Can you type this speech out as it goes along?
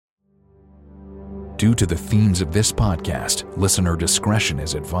Due to the themes of this podcast, listener discretion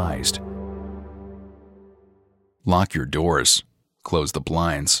is advised. Lock your doors, close the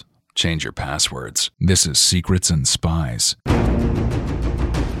blinds, change your passwords. This is Secrets and Spies.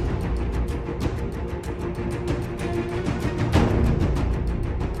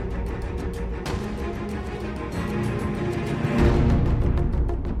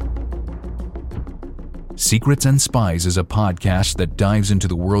 Secrets and Spies is a podcast that dives into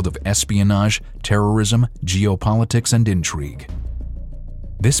the world of espionage, terrorism, geopolitics, and intrigue.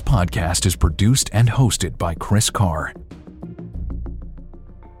 This podcast is produced and hosted by Chris Carr.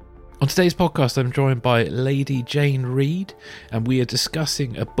 On today's podcast, I'm joined by Lady Jane Reid, and we are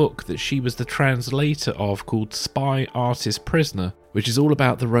discussing a book that she was the translator of called Spy Artist Prisoner, which is all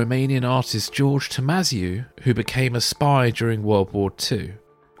about the Romanian artist George Tămaziu, who became a spy during World War II.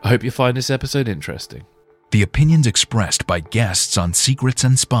 I hope you find this episode interesting. The opinions expressed by guests on Secrets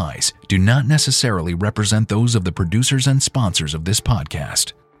and Spies do not necessarily represent those of the producers and sponsors of this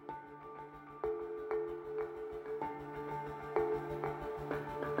podcast.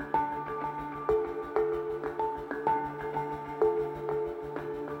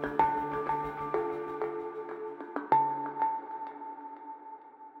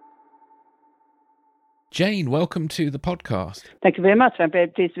 Jane, welcome to the podcast. Thank you very much. I'm very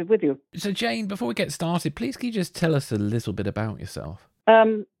pleased to be with you. So Jane, before we get started, please can you just tell us a little bit about yourself?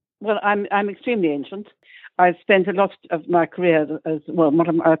 Well, I'm extremely ancient. I've spent a lot of my career as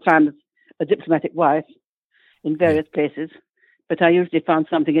my time as a diplomatic wife in various places, but I usually found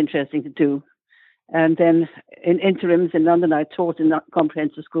something interesting to do. And then in interims in London, I taught in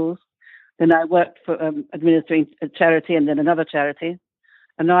comprehensive schools. Then I worked for administering a charity and then another charity.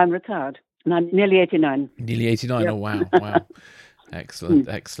 And now I'm retired. And I'm nearly 89. Nearly 89? Yep. Oh, wow. Excellent,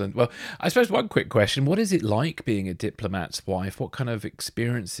 excellent. Well, I suppose one quick question. What is it like being a diplomat's wife? What kind of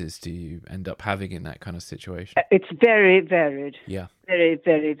experiences do you end up having in that kind of situation? It's very varied. Yeah. Very,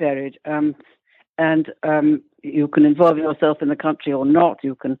 very varied. You can involve yourself in the country or not.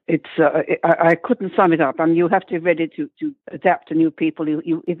 You can. I couldn't sum it up. You have to be ready to adapt to new people.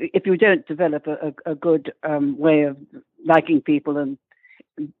 If you don't develop a good way of liking people and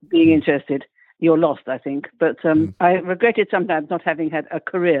being interested, you're lost, I think. But I regretted sometimes not having had a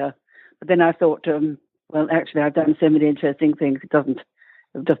career. But then I thought, actually, I've done so many interesting things. It doesn't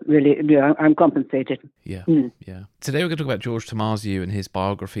really, I'm compensated. Yeah. Today we're going to talk about George Tămaziu and his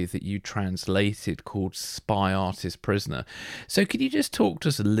biography that you translated called Spy Artist Prisoner. So could you just talk to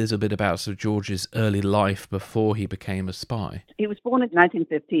us a little bit about sort of George's early life before he became a spy? He was born in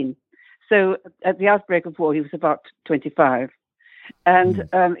 1915. So at the outbreak of war, he was about 25. And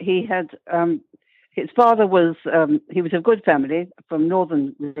he had his father was he was of good family from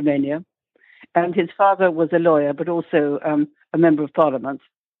northern Romania, and his father was a lawyer, but also a member of parliament,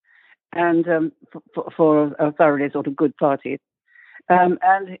 and for a thoroughly sort of good party.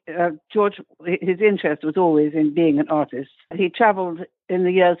 George, his interest was always in being an artist. He travelled in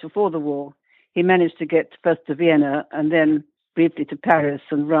the years before the war. He managed to get first to Vienna and then briefly to Paris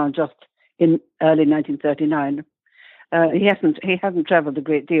and around just in early 1939. He hadn't travelled a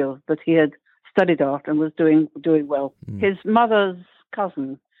great deal, but he had studied art and was doing well. His mother's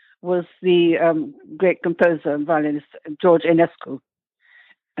cousin was the great composer and violinist George Enescu,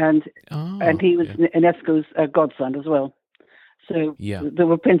 and he was Enescu's godson as well. So there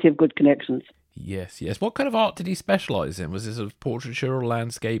were plenty of good connections. Yes. What kind of art did he specialise in? Was it sort of portraiture or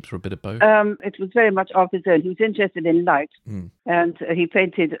landscapes or a bit of both? It was very much of his own. He was interested in light, and he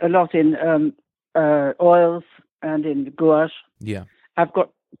painted a lot in oils and in gouache. Yeah. I've got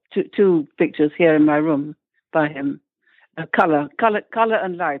two pictures here in my room by him. Colour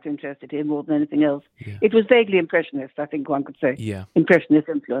and light interested him more than anything else. Yeah. It was vaguely impressionist, I think one could say. Yeah. Impressionist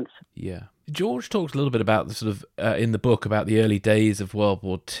influence. Yeah. George talked a little bit about the sort of, in the book, about the early days of World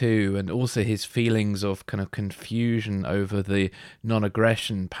War II and also his feelings of kind of confusion over the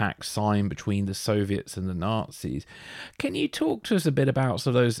non-aggression pact signed between the Soviets and the Nazis. Can you talk to us a bit about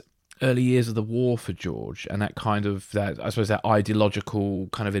sort of those early years of the war for George and that kind of, that ideological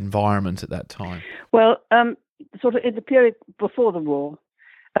kind of environment at that time? Well, sort of in the period before the war,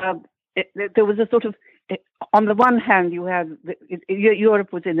 there was a sort of, on the one hand, you had,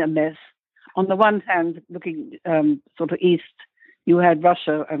 Europe was in a mess. On the one hand, looking sort of east, you had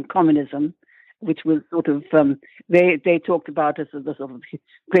Russia and communism, which was sort of, they talked about as the sort of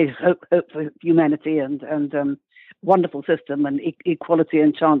great hope for humanity and wonderful system and equality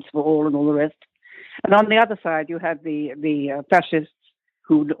and chance for all and all the rest. And on the other side, you had the fascists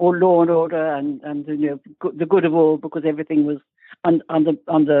who all law and order and the good of all because everything was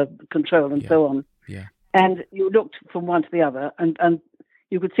under control and so on. Yeah. And you looked from one to the other, and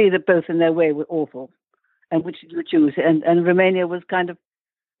you could see that both in their way were awful, and which you would choose. And Romania was kind of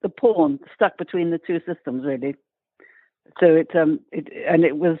the pawn stuck between the two systems, really. So it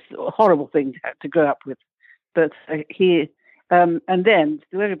was a horrible thing to grow up with. But and then,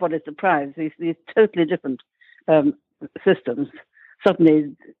 to everybody's surprise, these totally different systems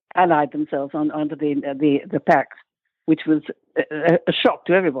suddenly allied themselves under the pact, which was a shock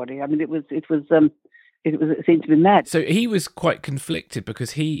to everybody. I mean, it seemed to be mad. So he was quite conflicted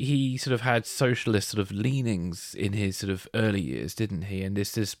because he sort of had socialist sort of leanings in his sort of early years, didn't he? And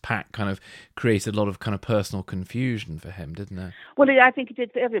this pact kind of created a lot of kind of personal confusion for him, didn't it? Well, I think it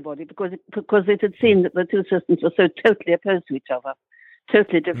did for everybody because it had seen that the two systems were so totally opposed to each other,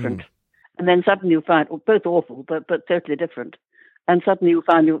 totally different. And then suddenly you find, both awful, but totally different. And suddenly you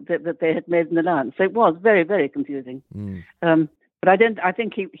find that they had made an alliance. So it was very, very confusing. But I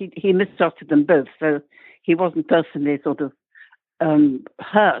think he mistrusted them both. So he wasn't personally sort of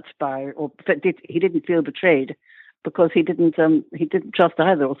hurt by, or he didn't feel betrayed because he didn't trust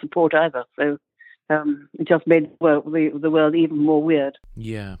either or support either. So it just made the world even more weird.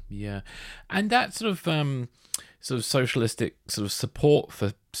 Yeah, and that sort of socialistic sort of support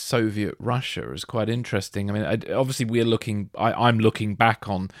for Soviet Russia is quite interesting. I mean, obviously I'm looking back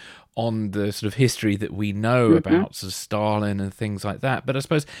on the sort of history that we know about sort of Stalin and things like that. But I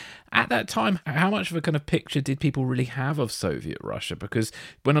suppose at that time, how much of a kind of picture did people really have of Soviet Russia? Because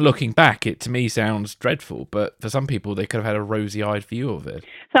when I'm looking back, it to me sounds dreadful, but for some people, they could have had a rosy-eyed view of it.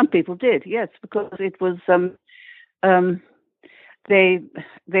 Some people did, yes, because it was they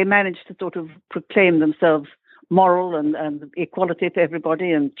managed to sort of proclaim themselves moral and equality for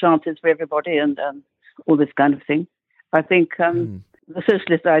everybody and chances for everybody and all this kind of thing. I think the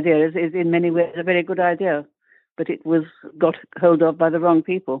socialist idea is in many ways a very good idea, but it was got hold of by the wrong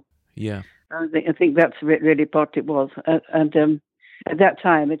people. Yeah. I think that's really part it was. And at that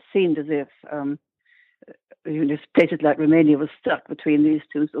time, it seemed as if places like Romania was stuck between these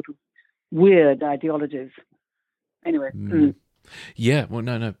two sort of weird ideologies. Anyway. Yeah, well,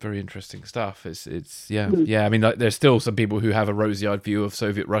 no, very interesting stuff. It's yeah. I mean, like, there's still some people who have a rosy-eyed view of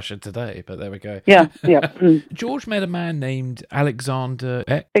Soviet Russia today, but there we go. Yeah. George met a man named Alexander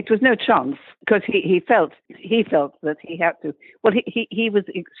Eck. It was no chance because he felt that he had to. Well, he was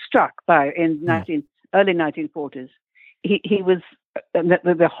struck by in early 1940s. He was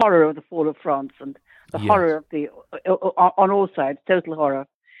the horror of the fall of France and the horror of on all sides, total horror,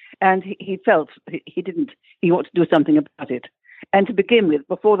 and he felt he ought to do something about it. And to begin with,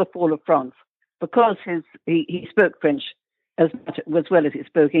 before the fall of France, because he spoke French as well as he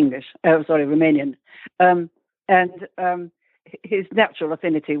spoke English, Romanian, and his natural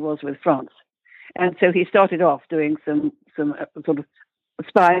affinity was with France. And so he started off doing some sort of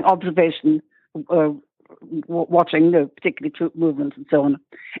spying, observation, watching particularly troop movements and so on,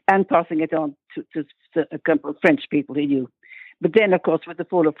 and passing it on to a couple of French people he knew. But then, of course, with the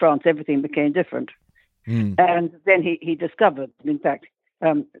fall of France, everything became different. And then he discovered, in fact,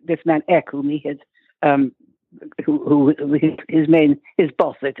 this man Eck, whom he had, who his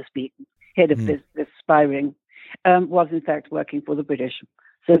boss, so to speak, head of this spy ring, was in fact working for the British.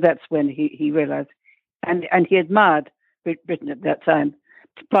 So that's when he realized, and he admired Britain at that time,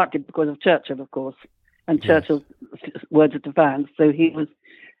 partly because of Churchill, of course, and Churchill's words of defiance. So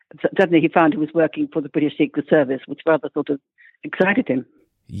suddenly he found he was working for the British Secret Service, which rather sort of excited him.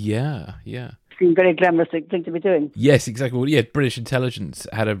 Yeah. Seemed very glamorous thing to be doing. Yes, exactly. Well, yeah, British intelligence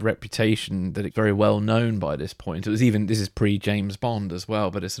had a reputation that it's very well known by this point. It was even, this is pre-James Bond as well,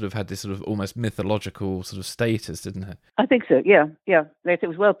 but it sort of had this sort of almost mythological sort of status, didn't it? I think so, yeah. It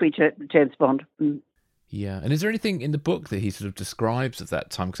was well pre-James Bond. Yeah, and is there anything in the book that he sort of describes of that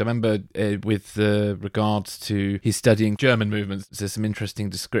time? Because I remember with regards to his studying German movements, there's some interesting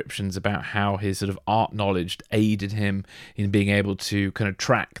descriptions about how his sort of art knowledge aided him in being able to kind of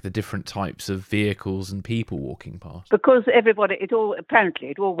track the different types of vehicles and people walking past. Because it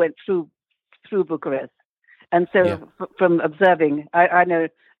all went through Bucharest. And so from observing, I know,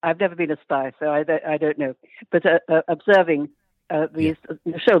 I've never been a spy, so I don't know, but observing these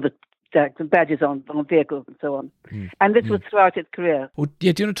shoulder the badges on vehicles and so on. And this was throughout his career. Well,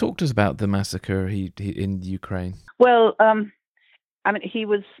 yeah, do you want to talk to us about the massacre he in Ukraine? Well, I mean,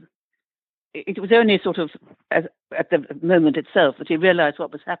 it was only sort of at the moment itself that he realized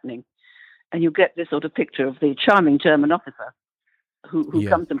what was happening. And you get this sort of picture of the charming German officer who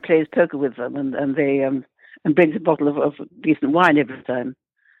comes and plays poker with them and brings a bottle of decent wine every time,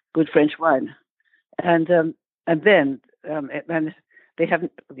 good French wine. And then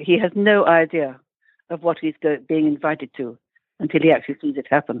he has no idea of what he's being invited to until he actually sees it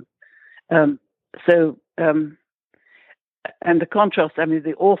happen. So and the contrast, I mean,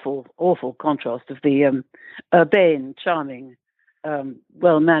 the awful, awful contrast of the urbane, charming,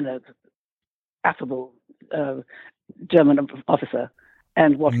 well-mannered, affable German officer,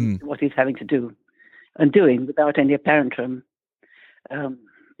 and what he's having to do and doing without any apparent shame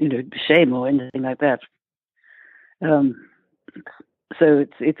or anything like that. So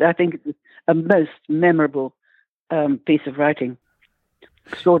it's I think it's a most memorable piece of writing.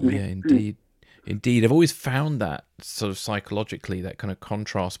 Extraordinary. Yeah, indeed. Indeed. I've always found that sort of psychologically, that kind of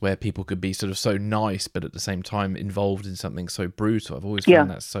contrast where people could be sort of so nice, but at the same time involved in something so brutal. I've always found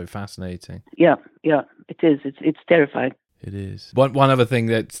that so fascinating. Yeah, it is. It's terrifying. It is. One other thing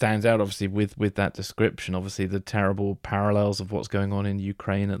that stands out, obviously, with that description, obviously the terrible parallels of what's going on in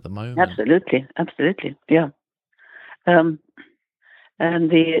Ukraine at the moment. Absolutely, yeah. And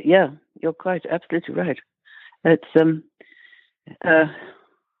you're quite absolutely right. It's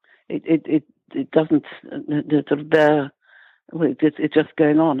it doesn't sort of bear. Well, it's just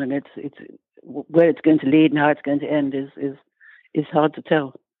going on, and it's where it's going to lead and how it's going to end is hard to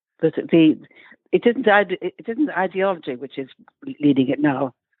tell. But it isn't ideology which is leading it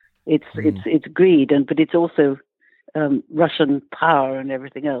now. It's greed, but it's also Russian power and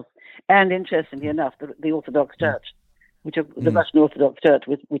everything else. And interestingly enough, the Orthodox Church, the Russian Orthodox Church,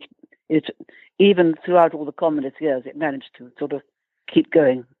 which is, even throughout all the communist years, it managed to sort of keep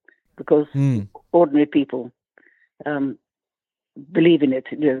going because ordinary people believe in it.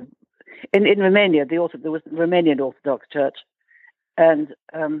 You know, in Romania, there was the Romanian Orthodox Church, and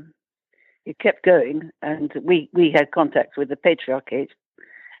it kept going. And we had contacts with the Patriarchate,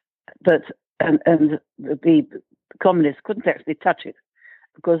 but and the communists couldn't actually touch it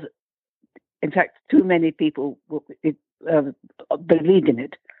because, in fact, too many people believed in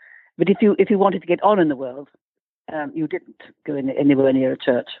it. But if you wanted to get on in the world, you didn't go anywhere near a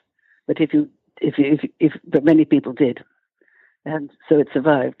church. But but many people did, and so it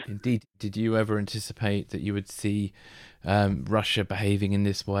survived. Indeed. Did you ever anticipate that you would see Russia behaving in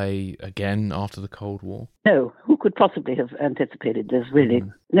this way again after the Cold War? No. Who could possibly have anticipated this? Really,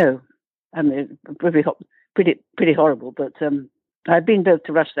 no. I mean, pretty horrible. But I've been both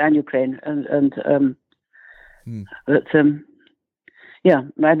to Russia and Ukraine, but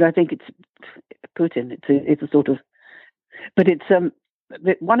and I think it's Putin. It's a sort of, but it's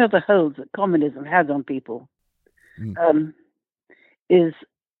one of the holds that communism has on people is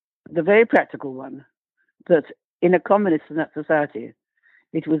the very practical one that in a communist society,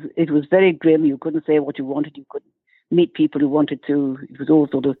 it was very grim. You couldn't say what you wanted. You couldn't meet people who wanted to. It was all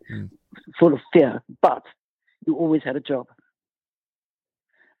sort of full of fear. But you always had a job.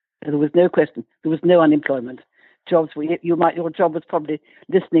 There was no question. There was no unemployment. Jobs were your job was probably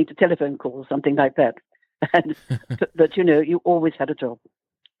listening to telephone calls, something like that. And but you always had a job.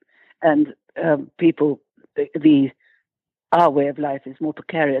 And people, our way of life is more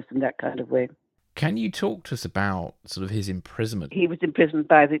precarious in that kind of way. Can you talk to us about sort of his imprisonment? He was imprisoned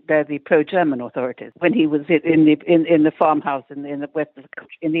by the pro-German authorities when he was in the farmhouse in the west of the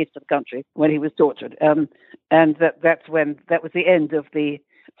country, in the east of the country, when he was tortured. And that was the end of the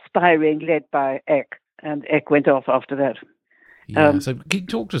spy ring led by Eck, and Eck went off after that. Yeah. So can you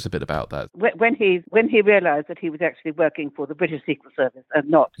talk to us a bit about that? When he realised that he was actually working for the British Secret Service and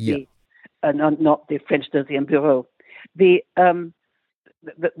not the French Deuxième Bureau, the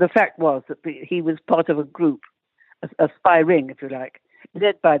fact was that he was part of a group, a spy ring, if you like,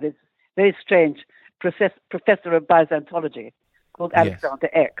 led by this very strange professor of Byzantology called Alexander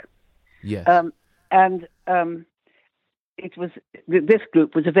Eck. Yes. It was this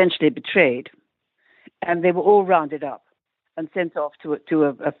group was eventually betrayed, and they were all rounded up and sent off to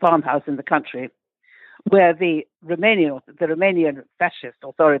a farmhouse in the country, where the Romanian fascist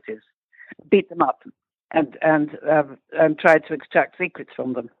authorities beat them up and tried to extract secrets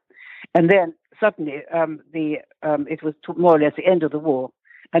from them. And then suddenly it was more or less the end of the war,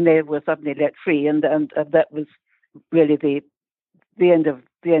 and they were suddenly let free, and that was really the end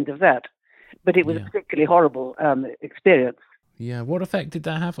of that. But it was a particularly horrible experience. Yeah. What effect did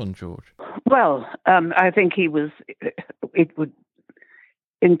that have on George? Well, I think he was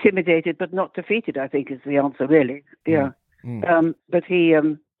intimidated but not defeated, I think is the answer, really. Yeah. But he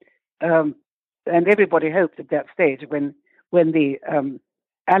and everybody hoped at that stage when the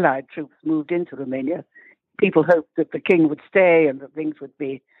Allied troops moved into Romania, people hoped that the king would stay and that things would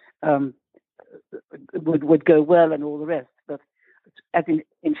be would go well and all the rest. But as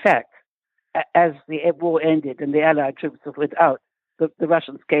in fact, as the war ended and the Allied troops went out, the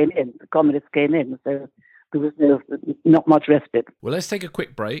Russians came in, the communists came in, so there was not much respite. Well, let's take a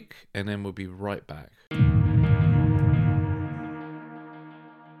quick break and then we'll be right back.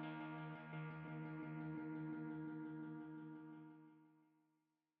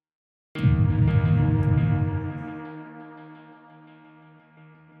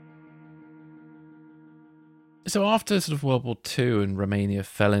 So after sort of World War II and Romania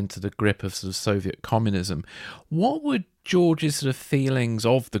fell into the grip of sort of Soviet communism, what were George's sort of feelings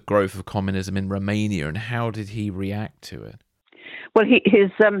of the growth of communism in Romania, and how did he react to it? Well, his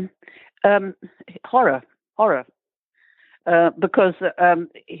horror, because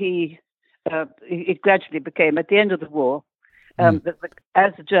it gradually became, at the end of the war, as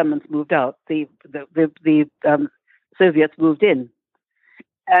the Germans moved out, the Soviets moved in,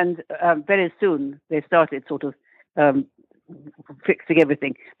 and very soon they started sort of fixing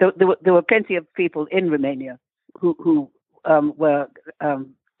everything. There were plenty of people in Romania who were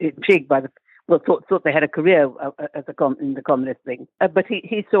intrigued by thought they had a career in the communist thing. But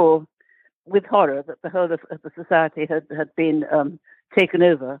he saw with horror that the whole of the society had been taken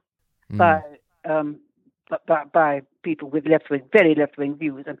over by people with very left-wing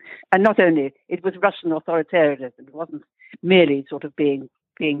views, and not only it was Russian authoritarianism. It wasn't merely sort of being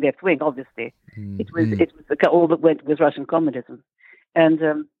left-wing. Obviously, it was all that went was Russian communism,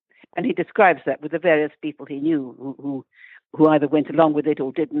 and he describes that with the various people he knew who either went along with it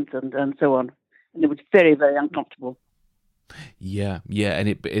or didn't, and so on, and it was very, very uncomfortable. Yeah, and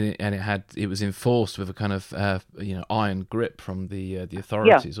it was enforced with a kind of iron grip from the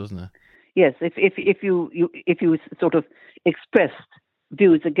authorities, wasn't it? Yes, if you sort of expressed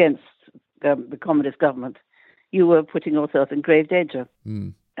views against the communist government, you were putting yourself in grave danger,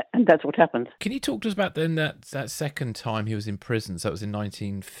 and that's what happened. Can you talk to us about then that second time he was in prison? So that was in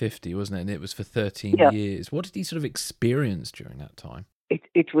 1950, wasn't it? And it was for 13 years. What did he sort of experience during that time?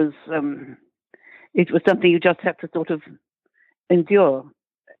 It was something you just have to sort of endure.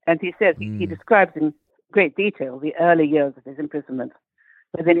 And he says he describes in great detail the early years of his imprisonment.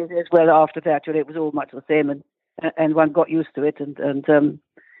 But then he says, well, after that, it was all much the same, and one got used to it, and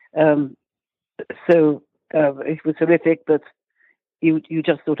so it was horrific. But you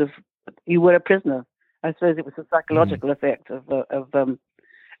just sort of you were a prisoner. I suppose it was a psychological effect of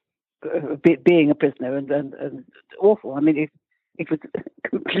being a prisoner, and awful. I mean, it was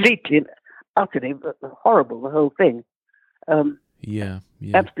completely and utterly horrible, the whole thing.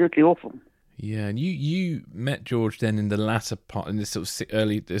 Absolutely awful. Yeah, and you met George then in the latter part, in this sort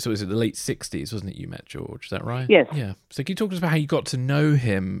of was it the late 60s, wasn't it? You met George, is that right? Yes. Yeah. So can you talk to us about how you got to know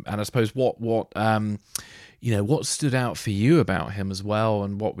him, and I suppose what stood out for you about him as well,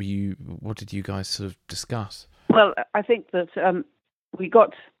 and what did you guys sort of discuss? Well, I think that we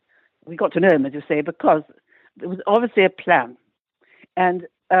got to know him, as you say, because there was obviously a plan, and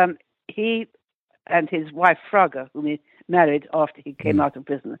he and his wife Fraga, whom he married after he came out of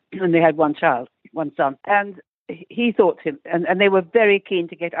prison, and they had one son, and he thought him, and they were very keen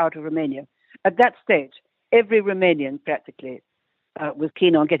to get out of Romania. At that stage, every Romanian practically was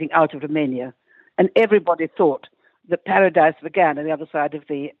keen on getting out of Romania, and everybody thought that paradise began on the other side of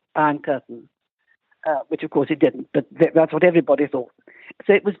the Iron Curtain, which of course it didn't, but that's what everybody thought.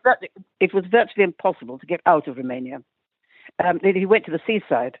 So it was virtually impossible to get out of Romania. He went to the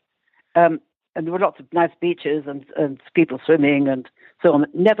seaside, and there were lots of nice beaches and people swimming and so on.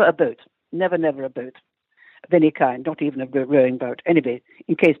 Never a boat, never a boat of any kind, not even a rowing boat. Anyway,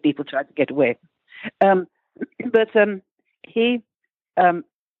 in case people tried to get away. But he and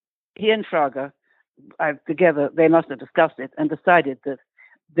Fraga, together, they must have discussed it and decided that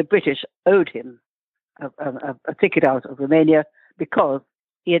the British owed him a ticket out of Romania because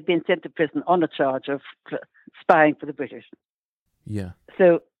he had been sent to prison on a charge of spying for the British. Yeah.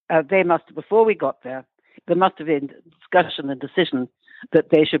 So they must, before we got there must have been discussion and decision that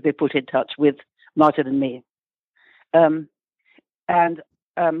they should be put in touch with Martin and me. And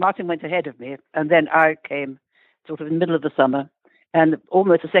Martin went ahead of me, and then I came sort of in the middle of the summer, and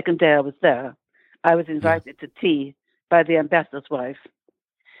almost the second day I was there, I was invited to tea by the ambassador's wife,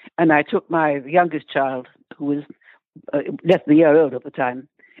 and I took my youngest child, who was less than a year old at the time,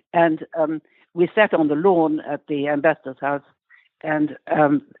 and we sat on the lawn at the ambassador's house, and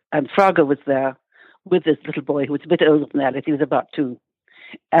Fraga was there with this little boy who was a bit older than Alice. He was about 2.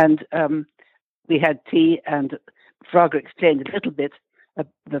 And we had tea, and Fraga explained a little bit of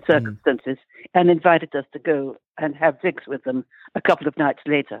the circumstances and invited us to go and have drinks with them a couple of nights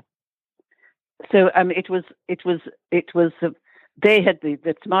later. So it was they had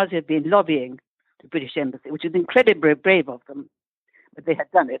the Smarty had been lobbying the British Embassy, which was incredibly brave of them, but they had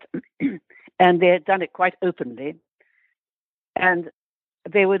done it, and they had done it quite openly. And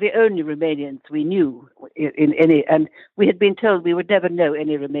they were the only Romanians we knew in any, and we had been told we would never know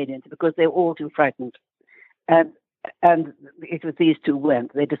any Romanians because they were all too frightened. And it was these two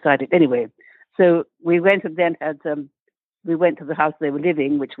went. They decided anyway. So we went and then we went to the house they were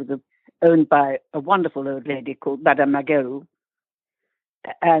living, which was owned by a wonderful old lady called Madame Magheru.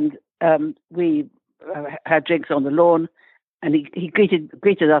 And we had drinks on the lawn, and he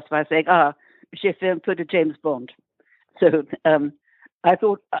greeted us by saying, "J'ai fait un peu de James Bond." So I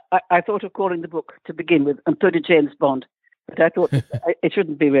thought of calling the book to begin with "Un peu de James Bond," but I thought it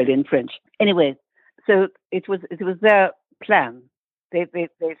shouldn't be really in French. Anyway, so it was their plan. They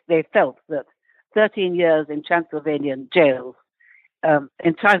felt that 13 years in Transylvanian jails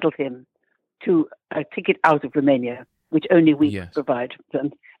entitled him to a ticket out of Romania, which only we could provide.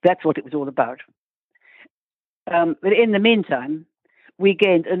 And that's what it was all about. But in the meantime, we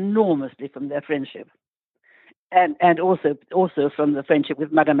gained enormously from their friendship, and also from the friendship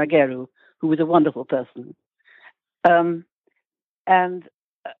with Madame Aguero, who was a wonderful person.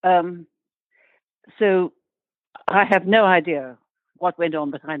 So I have no idea what went on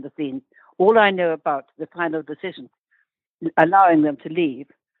behind the scenes. All I know about the final decision allowing them to leave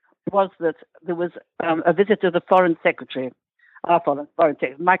was that there was a visit to the Foreign Secretary, our Foreign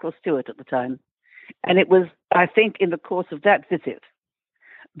Secretary, Michael Stewart at the time. And it was, I think, in the course of that visit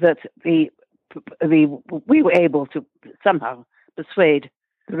that we were able to somehow persuade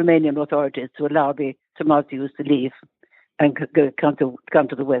the Romanian authorities to allow the Tămășiuși to leave and come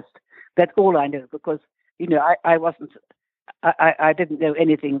to the West. That's all I know, because I didn't know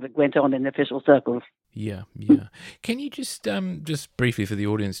anything that went on in official circles. Yeah. Can you just briefly for the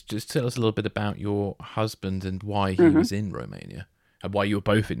audience, just tell us a little bit about your husband and why he was in Romania, and why you were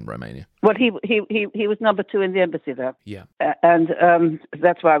both in Romania? Well, he was number 2 in the embassy there. Yeah. And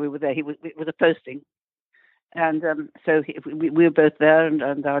that's why we were there. It was a posting. And so we were both there,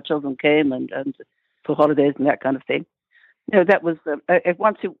 and our children came and for holidays and that kind of thing. That was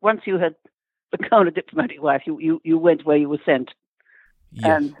once you had become a diplomatic wife, you went where you were sent.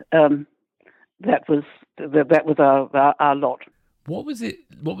 Yes. And that was our lot. What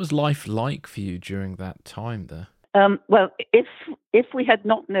was life like for you during that time there? Well, if we had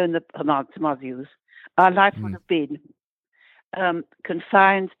not known the Tămășiuși, our life would have been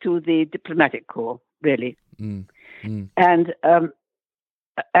confined to the diplomatic corps, really. And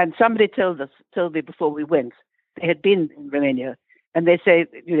somebody told me before we went, they had been in Romania, and they say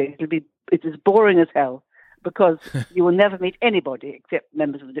it is boring as hell, because you will never meet anybody except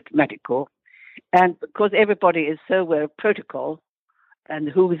members of the diplomatic corps, and because everybody is so aware of protocol and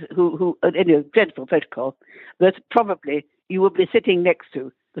who dreadful protocol, that probably you will be sitting next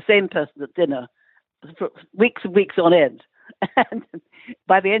to the same person at dinner for weeks and weeks on end. And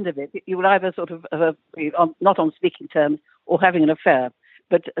by the end of it, you will either sort of be not on speaking terms or having an affair.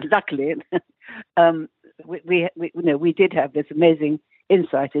 But luckily, we did have this amazing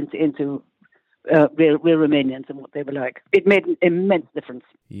insight into real Romanians and what they were like. It made an immense difference.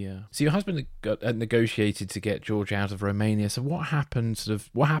 Yeah. So your husband negotiated to get George out of Romania. So what happened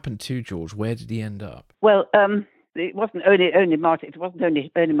to George? Where did he end up? Well, it wasn't only Martin. It wasn't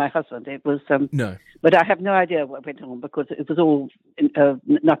only my husband. It was no. But I have no idea what went on, because it was all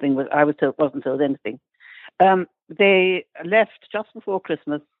nothing. Wasn't told anything. They left just before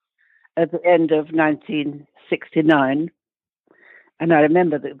Christmas at the end of 1969. And I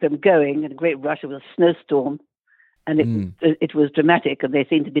remember them going in a great rush. It was a snowstorm, and it was dramatic, and they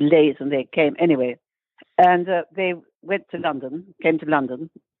seemed to be late, and they came anyway. And they came to London.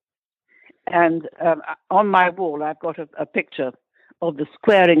 And on my wall, I've got a picture of the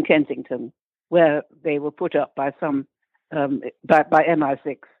square in Kensington where they were put up by some by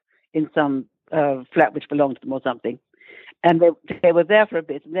MI6 in some flat which belonged to them or something. And they were there for a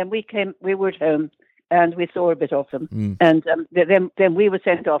bit, and then we were at home, and we saw a bit of them. And then we were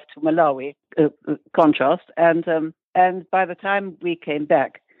sent off to Malawi, contrast. And by the time we came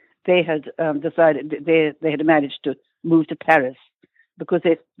back, they had decided they had managed to move to Paris, because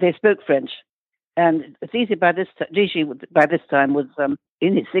they spoke French. And Zizi by this time was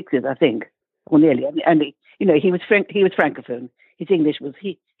in his 60s, I think, or nearly. And he was francophone. His English was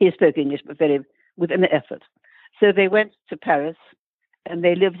he spoke English, but with an effort. So they went to Paris, and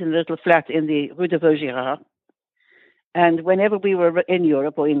they lived in a little flat in the Rue de Vaugirard. And whenever we were in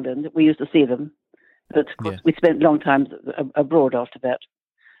Europe or England, we used to see them. But of course, we spent long times abroad after that.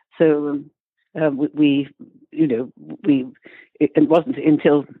 So it wasn't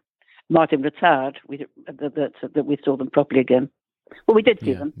until Martin retired that we saw them properly again. Well, we did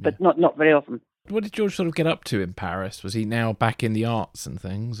see them, but not very often. What did George sort of get up to in Paris? Was he now back in the arts and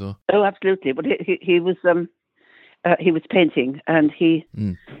things, or? Oh, absolutely. But he was painting, and he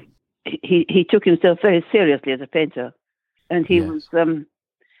took himself very seriously as a painter, and he was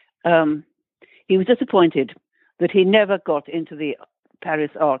disappointed that he never got into the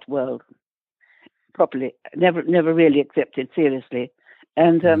Paris art world properly. Never really accepted seriously,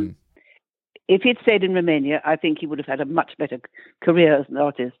 and if he'd stayed in Romania, I think he would have had a much better career as an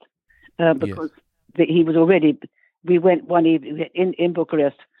artist, because he was already. We went one evening in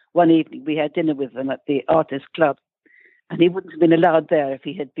Bucharest. One evening we had dinner with them at the Artists Club, and he wouldn't have been allowed there if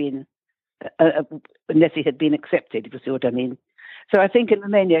he had been, unless he had been accepted. If you see what I mean. So I think in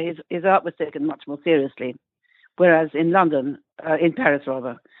Romania his art was taken much more seriously, whereas in London, in Paris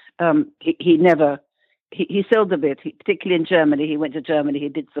rather, he never. He sold a bit, particularly in Germany. He went to Germany. He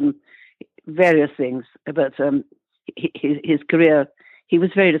did some various things, but his career, he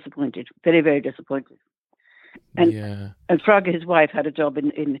was very disappointed, very, very disappointed. And Fraga, his wife, had a job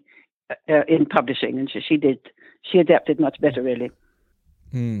in publishing, and she adapted much better, really.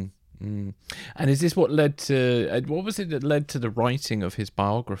 Mm. And is this what led to? What was it that led to the writing of his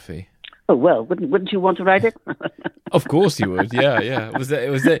biography? Oh well, wouldn't you want to write it? Of course you would. Yeah. Was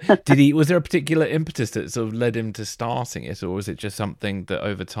there Was there a particular impetus that sort of led him to starting it, or was it just something that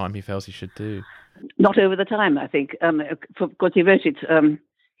over time he felt he should do? Not over the time, I think, because he wrote it.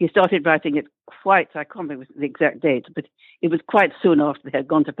 He started writing it I can't remember the exact date, but it was quite soon after they had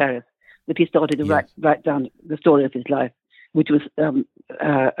gone to Paris that he started to write down the story of his life, which was,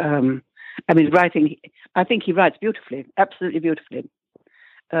 writing. I think he writes beautifully, absolutely beautifully.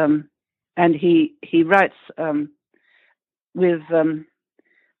 And he writes with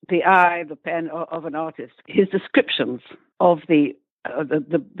the eye, the pen of an artist. His descriptions of the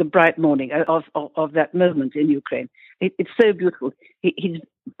bright morning of that moment in Ukraine, it's so beautiful. He's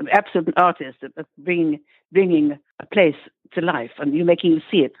an absolute artist of bringing a place to life, and you're making him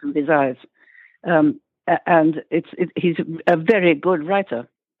see it through his eyes. And he's a very good writer,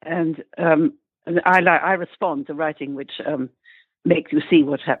 and I respond to writing which makes you see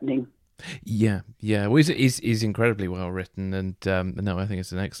what's happening. Yeah. Well, he's incredibly well written, and no, I think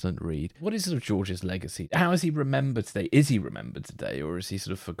it's an excellent read. What is sort of George's legacy? How is he remembered today? Is he remembered today, or is he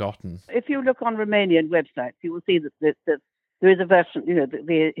sort of forgotten? If you look on Romanian websites, you will see that there is a version. You know,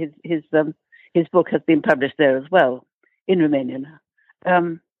 his book has been published there as well in Romanian.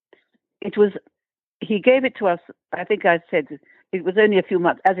 He gave it to us. I think I said it was only a few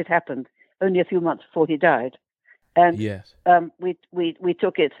months, as it happened, only a few months before he died. And yes, we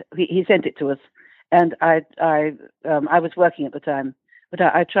took it. He sent it to us, and I was working at the time, but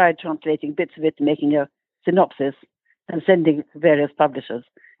I tried translating bits of it, making a synopsis, and sending it to various publishers.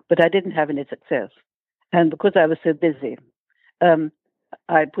 But I didn't have any success, and because I was so busy,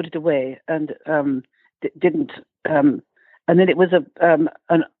 I put it away and didn't. And then it was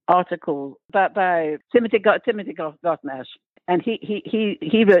an article by Timothy Gartnash. And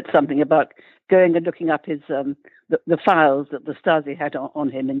he wrote something about going and looking up his the files that the Stasi had on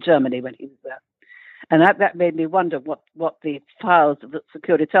him in Germany when he was there, and that made me wonder what the files of the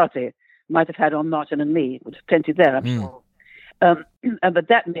Securitate might have had on Martin and me. There was plenty there, I'm sure. But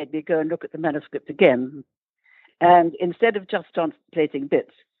that made me go and look at the manuscript again, and instead of just translating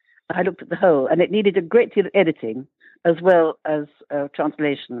bits, I looked at the whole, and it needed a great deal of editing as well as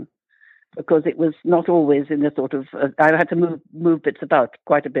translation, because it was not always in the sort of I had to move bits about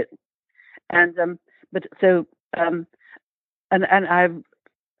quite a bit, and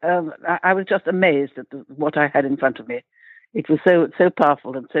I was just amazed at what I had in front of me. It was so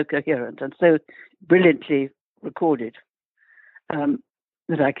powerful and so coherent and so brilliantly recorded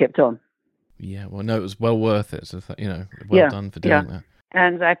that I kept on. Yeah, well, no, it was well worth it. So well done for doing that.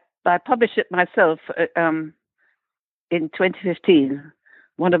 And I published it myself in 2015.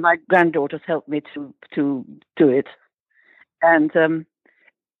 One of my granddaughters helped me to do it, and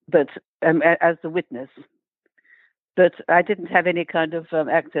but as the witness. But I didn't have any kind of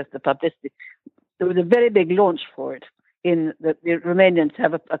access to publicity. There was a very big launch for it. The Romanians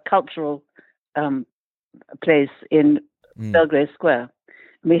have a cultural place in Belgrade Square.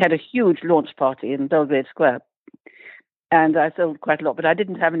 We had a huge launch party in Belgrade Square, and I sold quite a lot. But I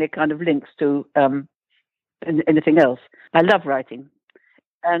didn't have any kind of links to anything else. I love writing.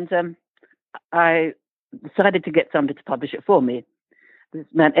 And I decided to get somebody to publish it for me. This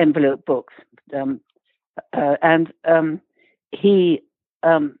man, Envelope Books, and he,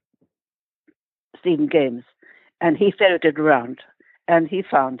 Stephen Games, and he ferreted around, and he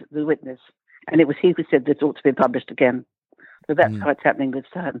found The Witness, and it was he who said this ought to be published again. So that's how it's happening this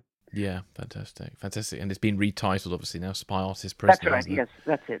time. Yeah, fantastic, and it's been retitled, obviously now, Spy Artist Prisoner. That's right. Yes,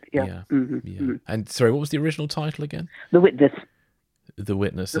 that's it. Yeah. Mm-hmm. And sorry, what was the original title again? The Witness. The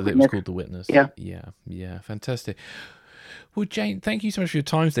Witness. So it was called The Witness. Yeah. Fantastic. Well, Jane, thank you so much for your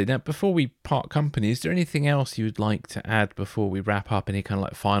time today. Now, before we part company, is there anything else you would like to add before we wrap up? Any kind of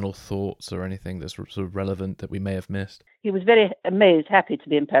like final thoughts or anything that's sort of relevant that we may have missed? He was very amazed, happy to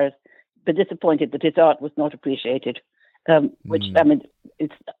be in Paris, but disappointed that his art was not appreciated. Which I mean,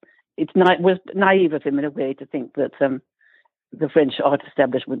 was naive of him in a way to think that the French art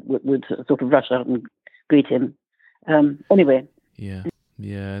establishment would sort of rush out and greet him. Anyway.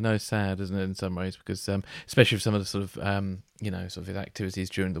 Yeah, no, sad, isn't it, in some ways, because especially with some of the sort of sort of his activities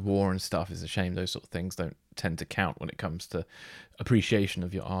during the war and stuff, it's a shame those sort of things don't tend to count when it comes to appreciation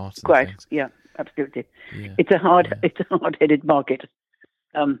of your art. And Quite, things. yeah, absolutely. Yeah. It's a hard-headed market.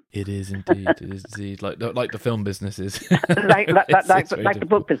 It is indeed. It is indeed like the film business is. like the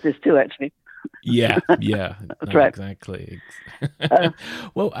book business too, actually. Yeah, That's right. Exactly.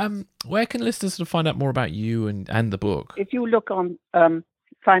 Well, where can listeners sort of find out more about you and the book? If you look on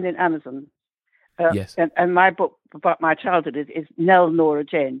find in Amazon, yes, and my book about my childhood is Nell, Nora,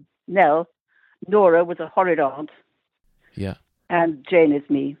 Jane. Nell, Nora was a horrid aunt. Yeah. And Jane is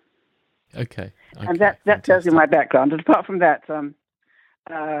me. Okay. And that tells you my background. And apart from that,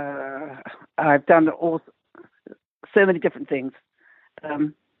 I've done so many different things.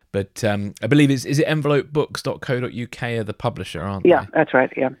 But I believe is it envelopebooks.co.uk are the publisher, aren't they? Yeah, they? That's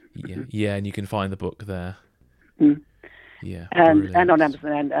right, yeah. Yeah, and you can find the book there. Mm. Yeah. And on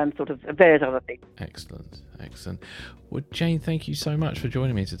Amazon and sort of various other things. Excellent. Well, Jane, thank you so much for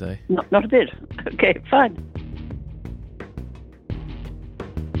joining me today. Not a bit. Okay, fine.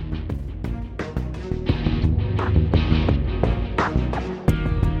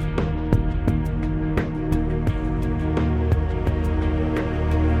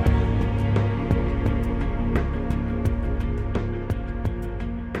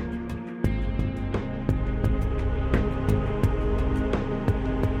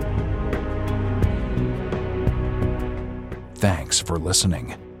 Thanks for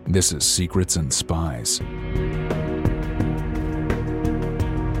listening. This is Secrets and Spies.